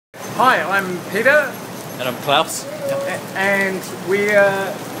Hi, I'm Peter. And I'm Klaus. And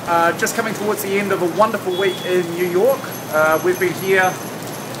we're just coming towards the end of a wonderful week in New York. We've been here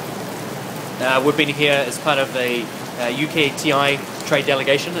as part of a UK TI trade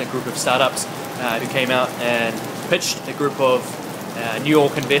delegation, a group of startups who came out and pitched a group of New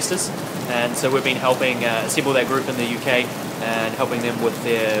York investors. And so we've been helping assemble that group in the UK and helping them with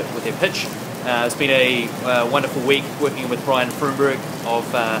their pitch. It's been a wonderful week working with Brian Frumberg of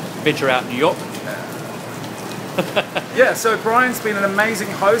Venture Out New York. Yeah, so Brian's been an amazing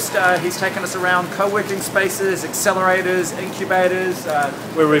host. He's taken us around co-working spaces, accelerators, incubators.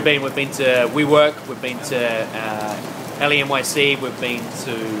 Where we've been to WeWork, we've been to LENYC, we've been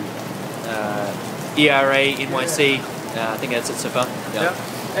to ERA NYC. I think that's it so far. Yeah.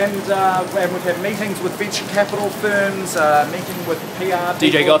 And we've had meetings with venture capital firms, meeting with PR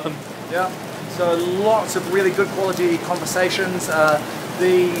people. DJ Gotham. Yeah, so lots of really good quality conversations.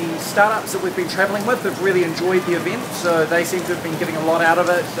 The startups that we've been traveling with have really enjoyed the event, so they seem to have been getting a lot out of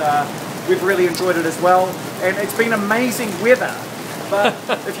it. We've really enjoyed it as well, and it's been amazing weather. But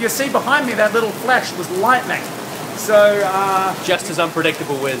if you see behind me, that little flash was lightning. So just as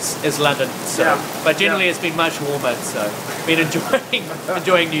unpredictable as London. So, yeah. But generally it's been much warmer. So been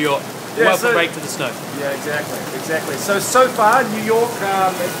enjoying New York. Yeah, welcome break to the snow. Yeah, exactly. So far, New York,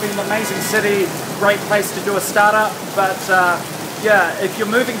 it's been an amazing city, great place to do a startup. But yeah, if you're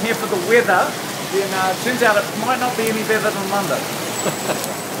moving here for the weather, then it turns out it might not be any better than London.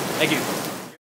 Thank you.